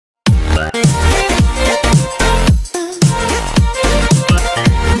Hi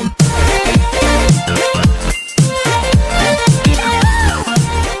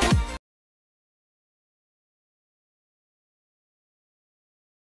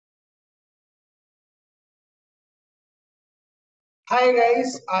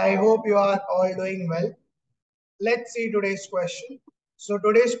guys, I hope you are all doing well. Let's see today's question. So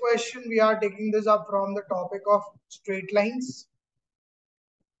today's question, we are taking this up from the topic of straight lines.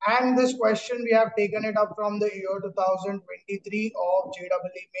 And this question, we have taken it up from the year 2023 of JEE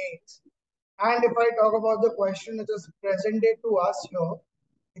Mains. And if I talk about the question which is presented to us here,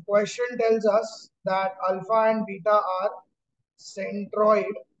 the question tells us that alpha and beta are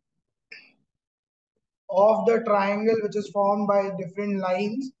centroid of the triangle which is formed by different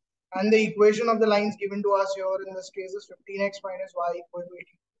lines, and the equation of the lines given to us here in this case is 15x minus y equal to 18.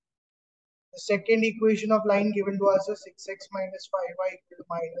 The second equation of line given to us is 6x minus 5y equal to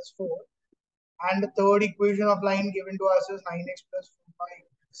minus 4, and the third equation of line given to us is 9x plus 4y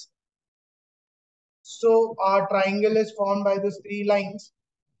equal to 6. So our triangle is formed by these three lines,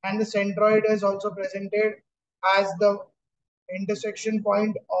 and the centroid is also presented as the intersection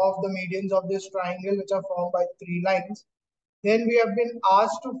point of the medians of this triangle which are formed by three lines. Then we have been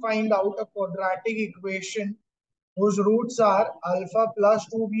asked to find out a quadratic equation whose roots are alpha plus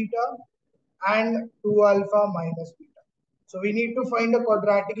 2 beta and 2 alpha minus beta. So we need to find a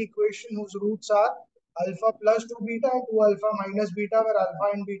quadratic equation whose roots are alpha plus 2 beta and 2 alpha minus beta, where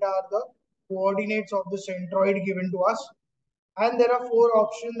alpha and beta are the coordinates of the centroid given to us. And there are four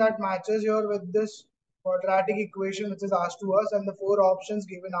options that matches here with this quadratic equation which is asked to us, and the four options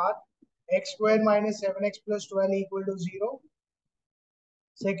given are x squared minus 7x plus 12 equal to 0.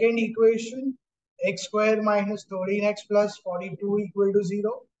 Second equation, x squared minus 13x plus 42 equal to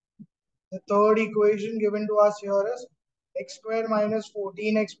 0. The third equation given to us here is x squared minus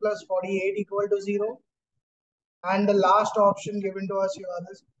 14x plus 48 equal to 0. And the last option given to us here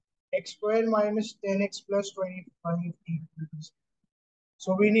is x squared minus 10x plus 25 equal to 0.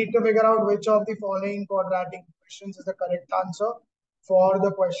 So we need to figure out which of the following quadratic equations is the correct answer for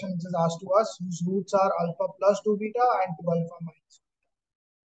the question which is asked to us, whose roots are alpha plus 2 beta and 2 alpha minus beta.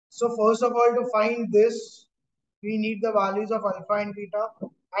 So first of all, to find this, we need the values of alpha and beta.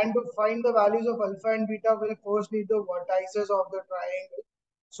 And to find the values of alpha and beta, we'll first need the vertices of the triangle.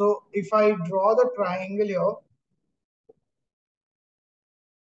 So if I draw the triangle here,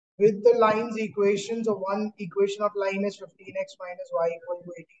 with the lines equation, so one equation of line is 15x minus y equal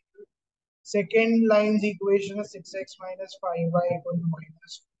to 18. Second line's equation is 6x minus 5y equal to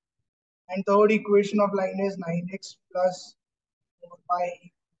minus 4. And third equation of line is 9x plus 4y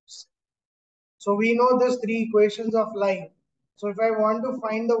equals 7. So we know these three equations of line. So if I want to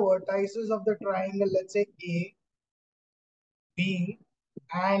find the vertices of the triangle, let's say A, B,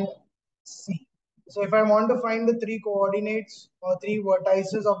 and C. So if I want to find the three coordinates or three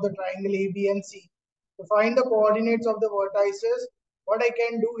vertices of the triangle A, B, and C, to find the coordinates of the vertices, what I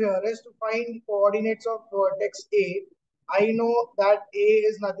can do here is to find coordinates of vertex A. I know that A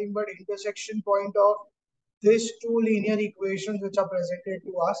is nothing but intersection point of these two linear equations which are presented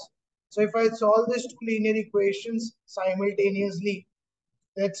to us. So if I solve these two linear equations simultaneously,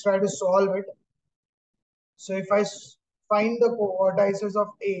 let's try to solve it. So if I find the vertices of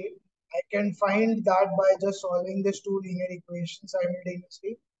A, I can find that by just solving these two linear equations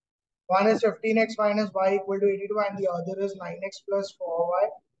simultaneously. One is 15x minus y equal to 82 and the other is 9x plus 4y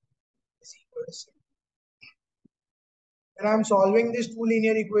is equal to 6. When I'm solving these two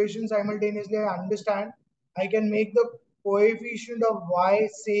linear equations simultaneously, I understand I can make the coefficient of y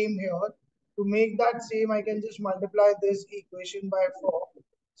same here. To make that same, I can just multiply this equation by 4.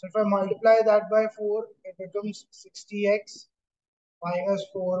 So if I multiply that by 4, it becomes 60x minus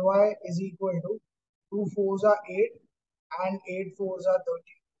 4y is equal to 2 4s are 8 and 8 4s are 13.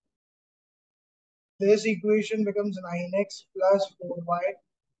 This equation becomes 9x plus 4y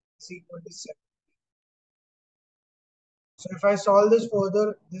is equal to 7. So if I solve this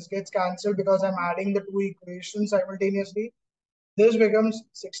further, this gets cancelled because I'm adding the two equations simultaneously. This becomes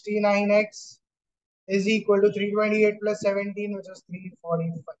 69x is equal to 328 plus 17, which is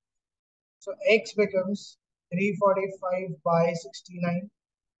 345. So x becomes 345 by 69,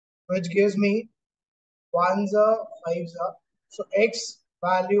 which gives me 1s are 5s are. So x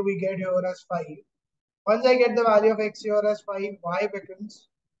value we get here as 5. Once I get the value of x here as 5, y becomes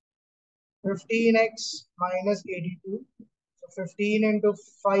 15x minus 82. So 15 into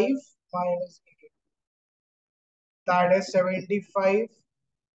 5 minus 82. That is 75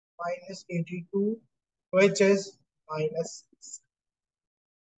 minus 82, which is minus 6.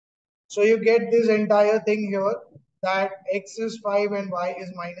 So you get this entire thing here. that x is 5 and y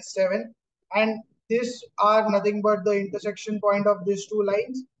is -7, and this are nothing but the intersection point of these two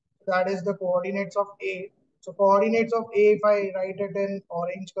lines. That is the coordinates of A. So coordinates of A, if I write it in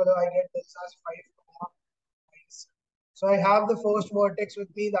orange color, I get this as 5, -7. So I have the first vertex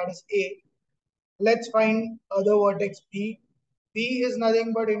with me, that is A. Let's find other vertex B. B is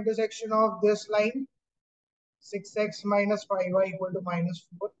nothing but intersection of this line, 6x minus 5y equal to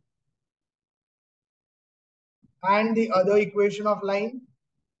 -4, and the other equation of line,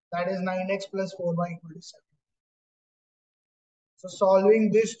 that is 9x plus 4y equal to 7. So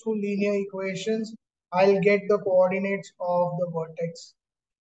solving these two linear equations, I'll get the coordinates of the vertex.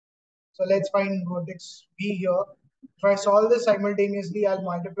 So let's find vertex B here. If I solve this simultaneously, I'll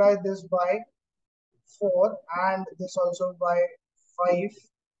multiply this by 4 and this also by 5,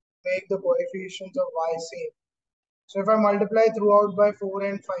 make the coefficients of y same. So if I multiply throughout by 4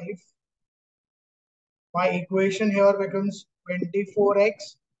 and 5, my equation here becomes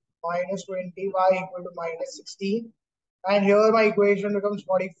 24x minus 20y equal to -16. And here my equation becomes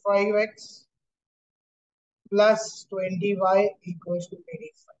 45x plus 20y equals to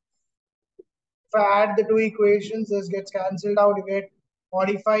 85. If I add the two equations, this gets cancelled out. You get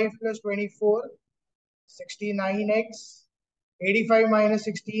 45 plus 24, 69x. 85 minus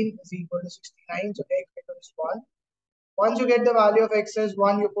 16 is equal to 69, so x becomes 1. Once you get the value of x as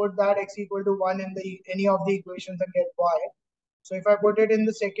 1, you put that x equal to 1 in the any of the equations and get y. So if I put it in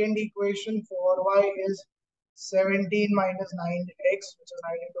the second equation, 4y is 17 minus 9x, which is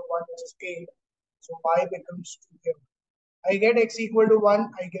 9 into 1, which is 8. So y becomes 2 here. I get x equal to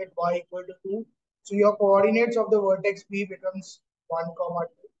 1, I get y equal to 2. So your coordinates of the vertex B becomes 1,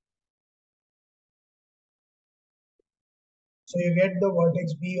 2. So you get the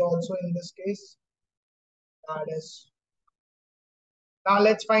vertex B also in this case. That is. Now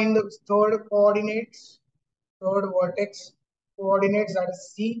let's find the third coordinates, third vertex coordinates, that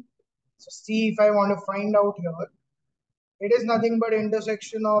is C. So C, if I want to find out here, it is nothing but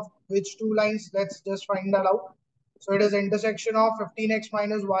intersection of which two lines? Let's just find that out. So it is intersection of 15x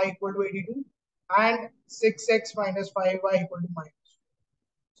minus y equal to 82 and 6x minus 5y equal to minus.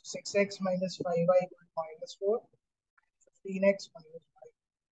 So 6x minus 5y equal to -4, 15x minus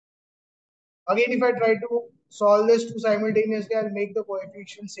 5. Again, if I try to solve this two simultaneously, I'll make the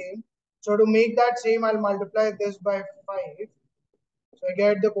coefficient same. So to make that same, I'll multiply this by 5. So I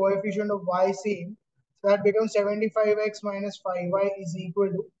get the coefficient of y same. So that becomes 75x minus 5y is equal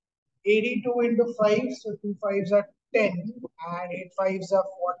to 82 into 5. So 2 5s are 10 and 8 5s are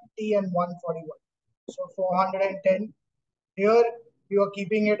 40 and 141. So 410. Here you are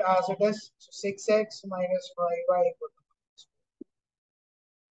keeping it as it is. So 6x minus 5y equal to.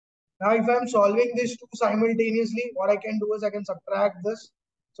 Now, if I'm solving these two simultaneously, what I can do is I can subtract this.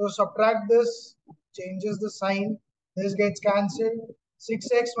 So subtract this, changes the sign. This gets cancelled.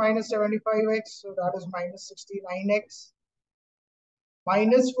 6x minus 75x, so that is minus 69x.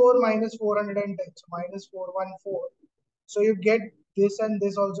 Minus 4 minus 410, so minus 414. So you get this and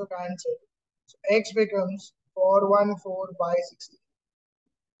this also cancelled. So x becomes 414 by 16.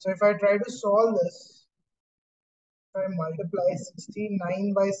 So if I try to solve this, if I multiply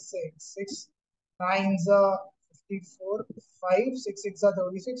 69 by 6, 6 nines are 54, 5, 6 6 are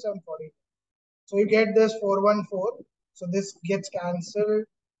 36, and 40. So you get this 414. So this gets cancelled.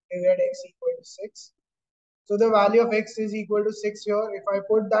 You get x equal to 6. So the value of x is equal to 6 here. If I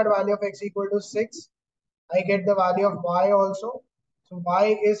put that value of x equal to 6, I get the value of y also. So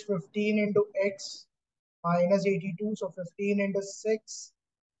y is 15 into x minus 82. So 15 into 6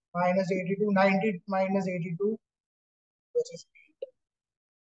 minus 82, 90 minus 82, which is 8.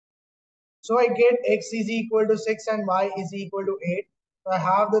 So I get x is equal to 6 and y is equal to 8. So I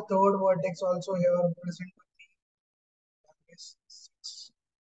have the third vertex also here present with me. That is 6.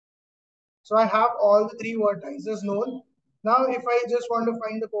 So I have all the three vertices known. Now if I just want to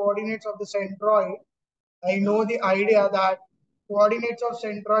find the coordinates of the centroid, I know the idea that coordinates of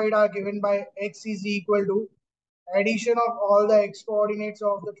centroid are given by x is equal to addition of all the x coordinates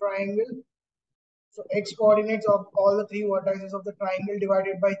of the triangle. So x coordinates of all the three vertices of the triangle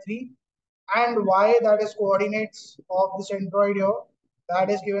divided by 3, and y, that is coordinates of the centroid here, that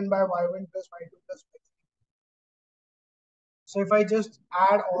is given by y1 plus y2 plus y3. So if I just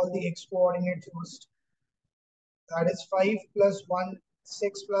add all the x coordinates first, that is 5 plus 1,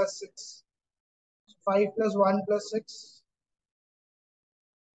 6 plus 6. So 5 plus 1 plus 6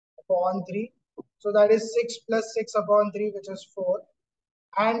 upon 3. So that is 6 plus 6 upon 3, which is 4.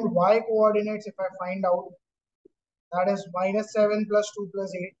 And y coordinates, if I find out, that is -7 plus 2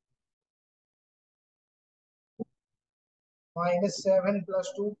 plus 8. -7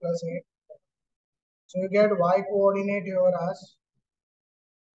 plus 2 plus 8. So you get y coordinate here as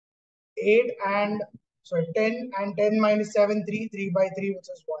 8 and 10 and 10 minus 7, 3 by 3, which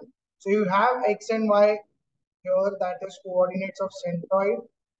is 1. So you have x and y here, that is coordinates of centroid,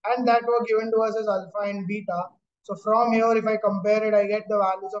 and that were given to us as alpha and beta. So from here, if I compare it, I get the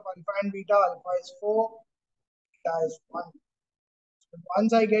values of alpha and beta. Alpha is 4, beta is 1. So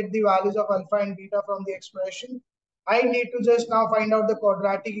once I get the values of alpha and beta from the expression, I need to just now find out the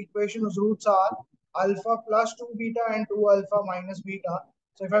quadratic equation whose roots are alpha plus 2 beta and 2 alpha minus beta.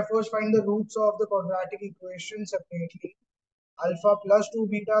 So if I first find the roots of the quadratic equation separately, alpha plus 2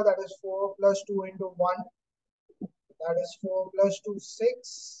 beta, that is 4 plus 2 into 1, that is 4 plus 2,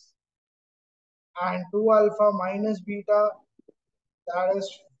 6, and 2 alpha minus beta, that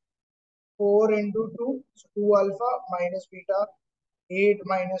is 4 into 2, so 2 alpha minus beta, 8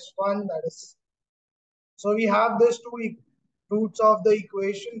 minus 1, that is. So we have these two roots of the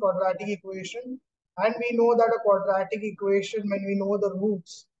equation, quadratic equation, and we know that a quadratic equation, when we know the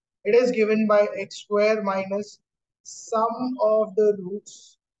roots, it is given by x square minus sum of the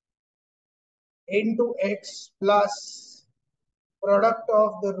roots into x plus product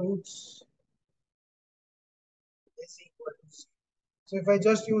of the roots is equal to 0. So if I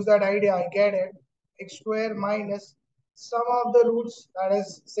just use that idea, I get it. X square minus sum of the roots, that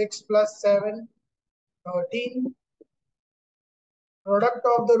is 6 plus 7, 13. Product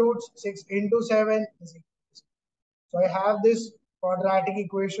of the roots, 6 into 7 is equal to 0. So I have this quadratic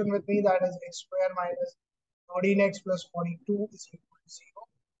equation with me, that is x square minus 13x plus 42 is equal to 0.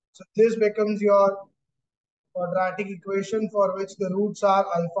 So this becomes your quadratic equation for which the roots are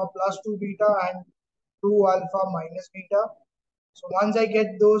alpha plus 2 beta and 2 alpha minus beta. So once I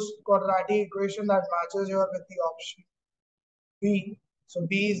get those quadratic equation that matches here with the option B, so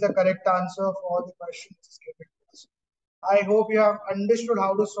B is the correct answer for the question which is given to us. I hope you have understood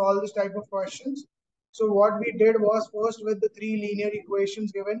how to solve this type of questions. So what we did was, first with the three linear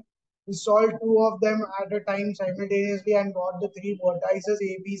equations given, we solved two of them at a time simultaneously and got the three vertices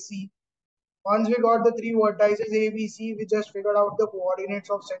A, B, C. Once we got the three vertices A, B, C, we just figured out the coordinates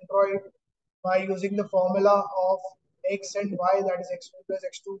of centroid by using the formula of x and y, that is x1 plus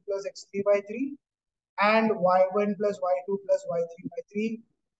x2 plus x3 by 3, and y1 plus y2 plus y3 by 3.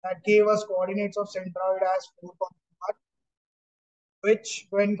 That gave us coordinates of centroid as 4, 1, which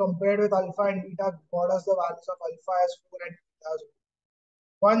when compared with alpha and beta got us the values of alpha as 4 and beta as 1.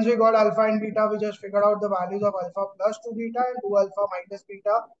 Once we got alpha and beta, we just figured out the values of alpha plus 2 beta and 2 alpha minus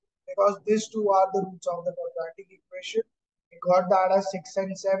beta, because these two are the roots of the quadratic equation. We got that as 6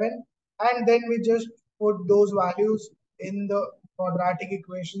 and 7, and then we just put those values in the quadratic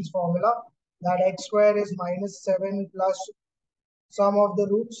equations formula, that x square is minus 7 plus sum of the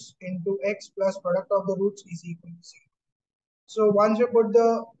roots into x plus product of the roots is equal to 0. So once you put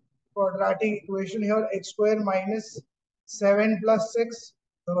the quadratic equation here, x square minus 7 plus 6,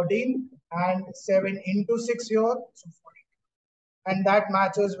 13, and 7 into 6 here, so 42. And that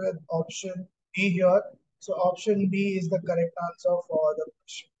matches with option B here. So option B is the correct answer for the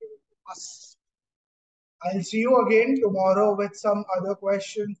question given to us. I'll see you again tomorrow with some other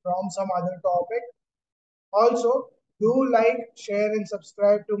question from some other topic. Also, do like, share, and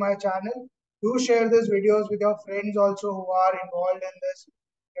subscribe to my channel. Do share these videos with your friends also who are involved in this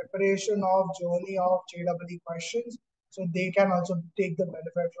preparation of journey of JEE questions, so they can also take the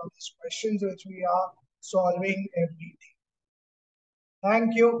benefit from these questions which we are solving every day.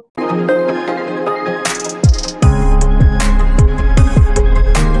 Thank you.